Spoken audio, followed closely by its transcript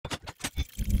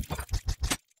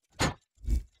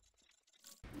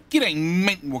G'day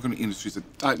mate, and welcome to Industries of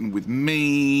Titan with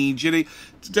me, Jitty.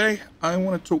 Today, I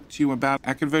want to talk to you about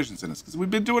our conversion centers, because we've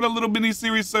been doing a little mini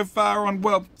series so far on,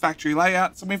 well, factory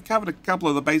layouts, and we've covered a couple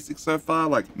of the basics so far,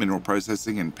 like mineral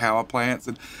processing and power plants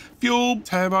and fuel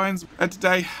turbines. And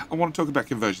today, I want to talk about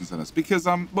conversion centers, because,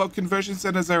 well, conversion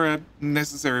centers are a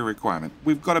necessary requirement.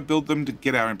 We've got to build them to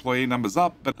get our employee numbers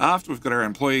up, but after we've got our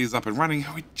employees up and running,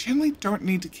 we generally don't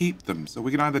need to keep them. So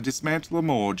we can either dismantle them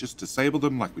or just disable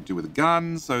them like we do with a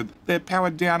gun, so they're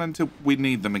powered down until we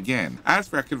need them again. As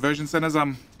for our conversion centers,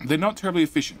 they're not terribly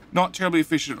efficient. Not terribly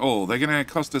efficient at all. They're going to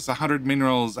cost us 100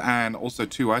 minerals and also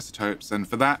 2 isotopes, and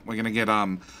for that, we're going to get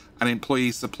an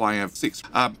employee supply of 6.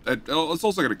 It's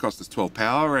also going to cost us 12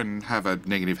 power and have a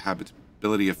negative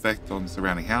habitability effect on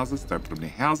surrounding houses. Don't put them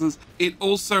near houses. It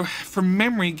also, from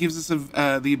memory, gives us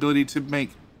the ability to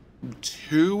make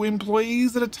 2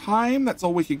 employees at a time. That's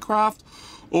all we can craft.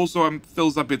 Also,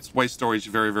 fills up its waste storage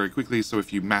very, very quickly. So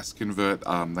if you mass convert,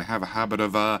 they have a habit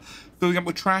of filling up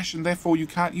with trash, and therefore you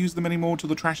can't use them anymore until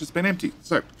the trash has been empty.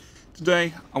 So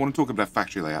today, I want to talk about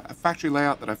factory layout. A factory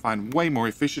layout that I find way more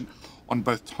efficient on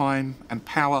both time and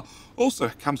power. Also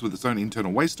comes with its own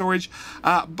internal waste storage.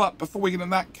 But before we get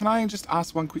into that, can I just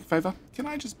ask one quick favor? Can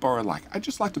I just borrow a like? I'd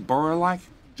just like to borrow a like,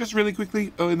 just really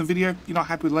quickly, early in the video. You're not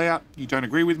happy with layout, you don't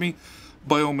agree with me,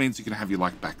 by all means, you can have your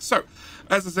like back. So,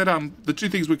 as I said, the 2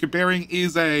 things we're comparing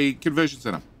is a conversion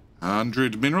center.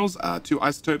 100 minerals, 2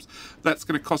 isotopes. That's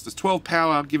going to cost us 12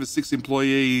 power, give us 6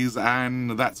 employees,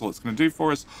 and that's all it's going to do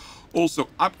for us. Also,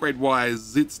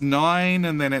 upgrade-wise, it's 9,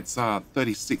 and then it's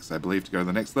 36, I believe, to go to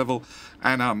the next level.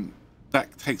 And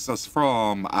that takes us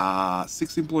from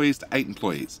 6 employees to 8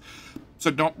 employees.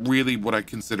 So not really what I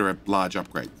consider a large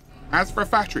upgrade. As for a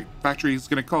factory is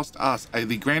going to cost us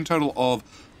the grand total of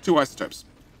 2 isotopes.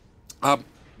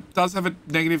 Does have a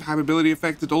negative habitability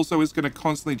effect. It also is going to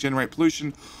constantly generate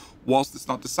pollution. Whilst it's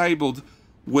not disabled,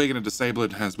 we're going to disable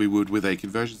it as we would with a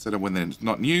conversion center when they're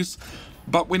not in use.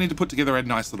 But we need to put together a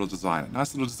nice little design.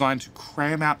 To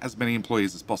cram out as many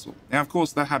employees as possible. Now, of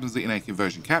course, that happens in a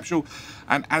conversion capsule.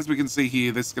 And as we can see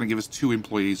here, this is going to give us 2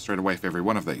 employees straight away for every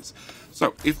one of these.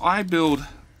 So if I build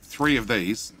 3 of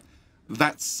these,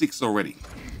 that's 6 already,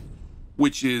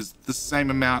 which is the same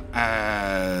amount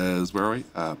as, where are we?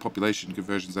 Population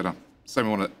conversion center. Same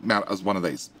amount as one of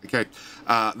these. Okay.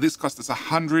 This cost us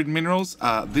 100 minerals.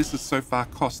 This has so far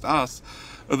cost us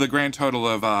the grand total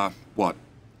of, what?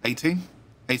 18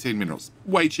 minerals.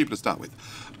 Way cheaper to start with.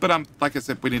 But, like I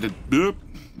said, we need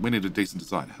a decent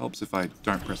design. Helps if I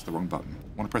don't press the wrong button.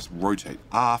 I want to press rotate.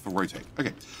 R for rotate.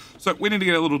 Okay. So we need to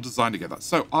get a little design together.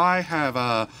 So I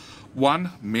have,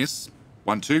 1, miss,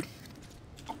 1, 2.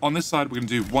 On this side, we're going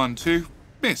to do 1, 2,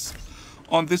 miss.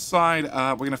 On this side,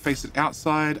 we're going to face it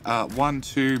outside. 1,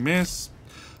 2, miss.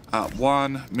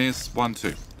 1, miss, 1,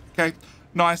 2. Okay,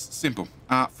 nice, simple.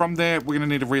 From there, we're going to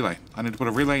need a relay. I need to put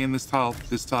a relay in this tile,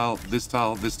 this tile, this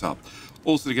tile, this tile.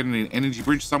 Also, to get an energy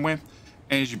bridge somewhere.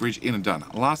 Energy bridge in and done.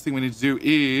 Last thing we need to do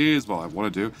is, well, I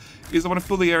want to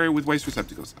fill the area with waste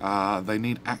receptacles. They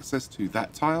need access to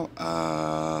that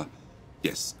tile.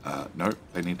 Yes. No,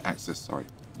 they need access, sorry.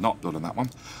 Not building that one.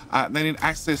 They need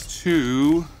access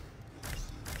to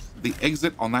the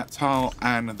exit on that tile,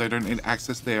 and they don't need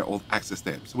access there or access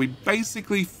there. So we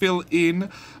basically fill in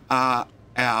our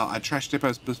trash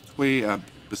depots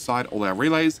beside all our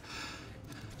relays,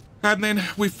 and then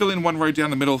we fill in 1 row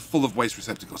down the middle full of waste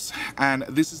receptacles. And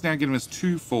this is now giving us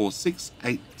 2, 4, 6,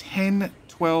 8, 10,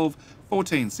 12,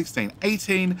 14, 16,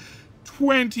 18,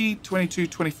 20, 22,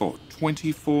 24.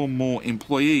 24 more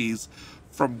employees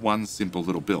from one simple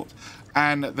little build.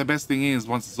 And the best thing is,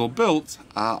 once it's all built,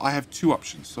 I have 2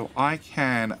 options. So I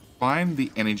can find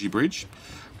the energy bridge,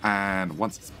 and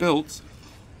once it's built,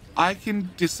 I can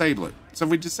disable it. So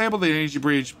if we disable the energy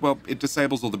bridge, well, it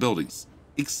disables all the buildings,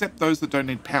 except those that don't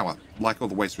need power, like all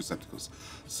the waste receptacles.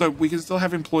 So we can still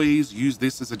have employees use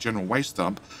this as a general waste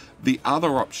dump. The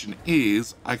other option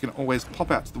is I can always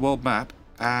pop out to the world map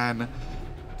and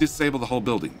disable the whole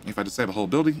building. If I disable the whole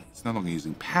building, it's no longer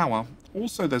using power.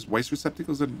 Also, those waste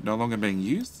receptacles are no longer being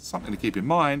used, something to keep in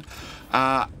mind,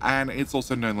 and it's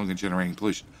also no longer generating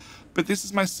pollution. But this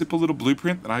is my simple little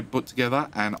blueprint that I put together,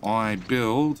 and I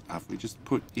build, if we just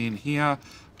put in here,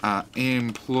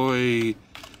 employee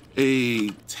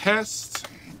test,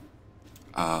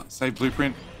 save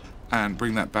blueprint, and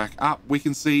bring that back up, we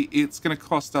can see it's going to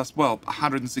cost us, well,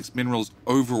 106 minerals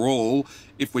overall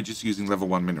if we're just using level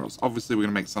 1 minerals. Obviously, we're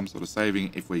going to make some sort of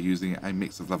saving if we're using a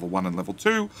mix of level 1 and level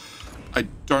 2. I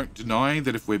don't deny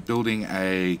that if we're building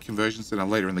a conversion center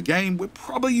later in the game, we're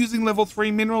probably using level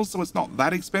 3 minerals, so it's not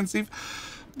that expensive.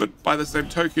 But by the same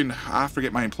token, after I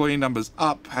get my employee numbers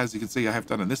up, as you can see I have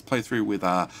done in this playthrough with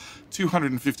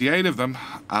 258 of them,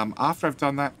 after I've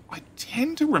done that, I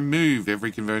tend to remove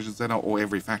every conversion center or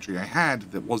every factory I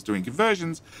had that was doing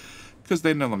conversions, because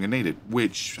they're no longer needed,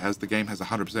 which, as the game has a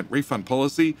 100% refund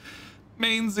policy,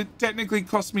 means it technically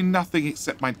costs me nothing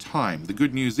except my time. The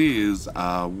good news is,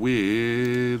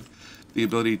 with the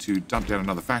ability to dump down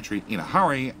another factory in a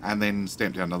hurry and then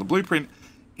stamp down another blueprint,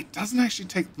 it doesn't actually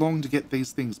take long to get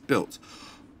these things built.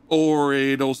 Or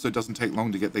it also doesn't take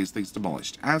long to get these things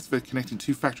demolished. As for connecting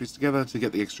two factories together to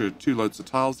get the extra 2 loads of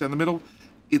tiles down the middle,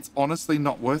 it's honestly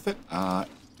not worth it.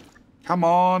 Come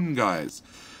on, guys.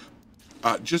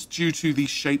 Just due to the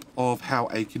shape of how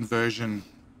a conversion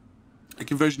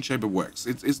chamber works.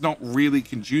 It's not really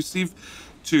conducive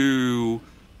to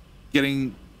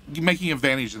making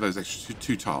advantage of those extra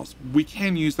two tiles. We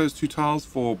can use those 2 tiles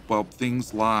for, well,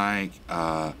 things like,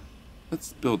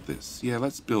 let's build this. Yeah,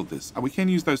 let's build this. We can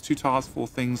use those 2 tiles for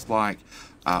things like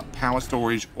power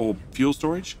storage or fuel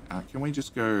storage. Can we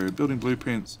just go building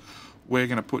blueprints? We're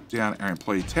going to put down our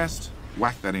employee test,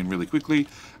 whack that in really quickly,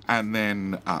 and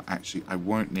then actually I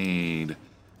won't need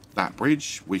that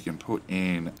bridge. We can put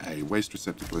in a waste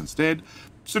receptacle instead.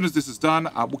 As soon as this is done,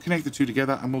 we'll connect the 2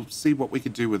 together and we'll see what we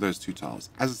can do with those 2 tiles.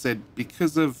 As I said,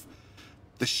 because of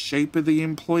the shape of the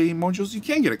employee modules, you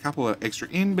can get a couple of extra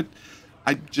in, but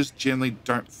I just generally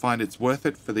don't find it's worth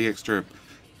it for the extra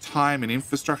time and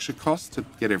infrastructure costs to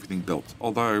get everything built.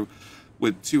 Although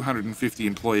with 250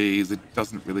 employees, it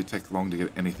doesn't really take long to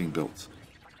get anything built.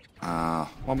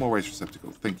 One more waste receptacle,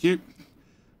 thank you.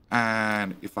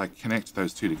 And if I connect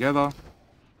those 2 together,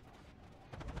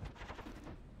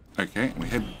 okay, and we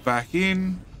head back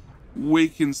in, we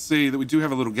can see that we do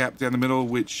have a little gap down the middle,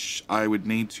 which I would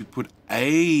need to put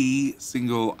a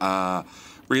single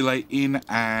relay in.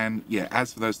 And yeah,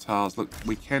 as for those tiles, look,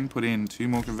 we can put in 2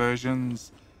 more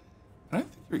conversions. I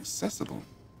don't think you're accessible.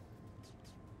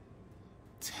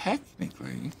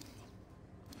 Technically,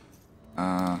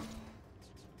 will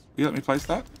you let me place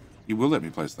that? You will let me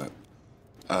place that.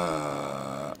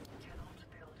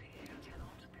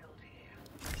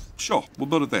 Sure, we'll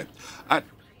build it there.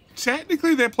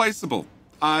 Technically, they're placeable.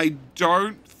 I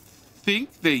don't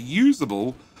think they're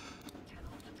usable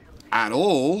at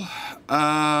all,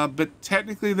 but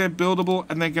technically they're buildable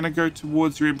and they're going to go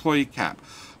towards your employee cap.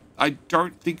 I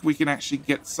don't think we can actually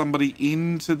get somebody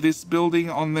into this building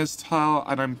on this tile,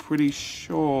 and I'm pretty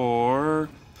sure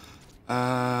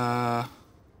that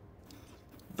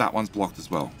one's blocked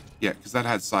as well. Yeah, because that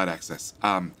had side access.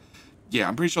 Yeah,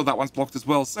 I'm pretty sure that one's blocked as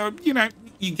well. So, you know,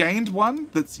 you gained one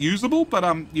that's usable, but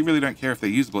you really don't care if they're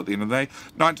usable at the end of the day.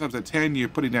 9 times out of 10, you're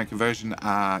putting down conversion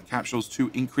capsules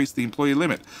to increase the employee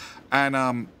limit.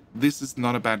 And this is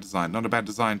not a bad design. Not a bad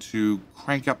design to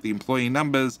crank up the employee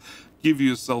numbers, give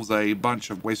yourselves a bunch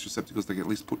of waste receptacles that can at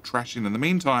least put trash in the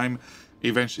meantime.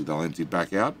 Eventually, they'll empty it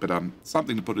back out, but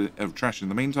something to put trash in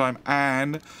the meantime.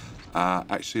 And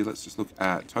actually, let's just look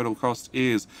at total cost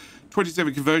is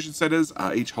 27 conversion centers,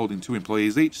 each holding 2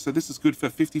 employees each. So this is good for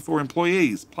 54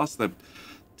 employees, plus the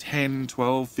 10,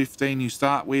 12, 15 you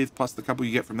start with, plus the couple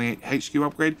you get from the HQ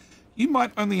upgrade. You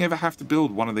might only ever have to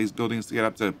build one of these buildings to get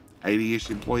up to 80-ish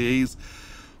employees,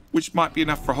 which might be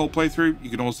enough for a whole playthrough. You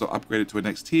can also upgrade it to a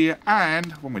next tier,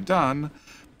 and when we're done,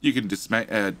 you can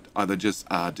either just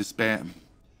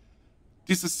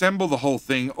disassemble the whole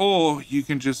thing, or you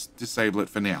can just disable it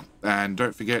for now. And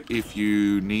don't forget, if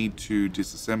you need to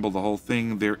disassemble the whole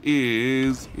thing, there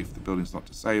is, if the building's not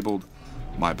disabled,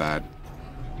 my bad.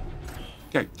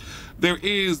 Okay, there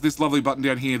is this lovely button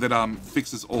down here that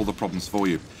fixes all the problems for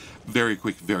you. Very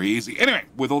quick, very easy. Anyway,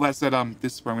 with all that said,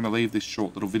 this is where I'm going to leave this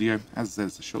short little video. As I said,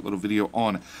 it's a short little video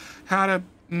on how to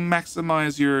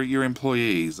maximize your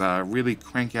employees, really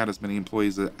crank out as many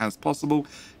employees as possible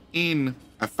in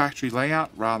a factory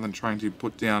layout, rather than trying to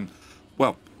put down,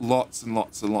 well, lots and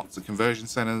lots and lots of conversion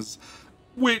centers,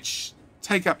 which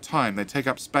take up time, they take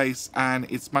up space, and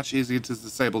it's much easier to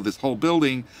disable this whole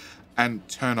building and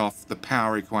turn off the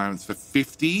power requirements for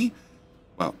 50,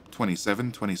 well,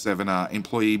 27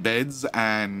 employee beds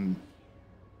and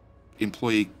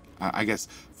employee, I guess,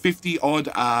 50 odd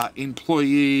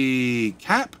employee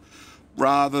cap,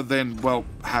 rather than, well,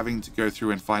 having to go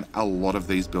through and find a lot of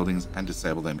these buildings and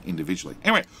disable them individually.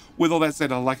 Anyway, with all that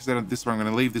said, like I said, this is where I'm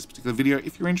going to leave this particular video.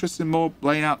 If you're interested in more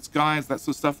layouts, guides, that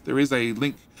sort of stuff, there is a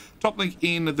link, top link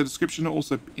in the description,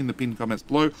 also in the pinned comments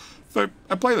below, for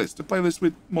a playlist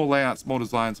with more layouts, more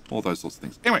designs, more those sorts of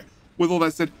things. Anyway, with all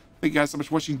that said, thank you guys so much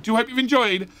for watching. Do hope you've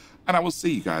enjoyed, and I will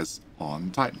see you guys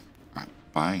on Titan. All right,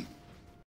 bye.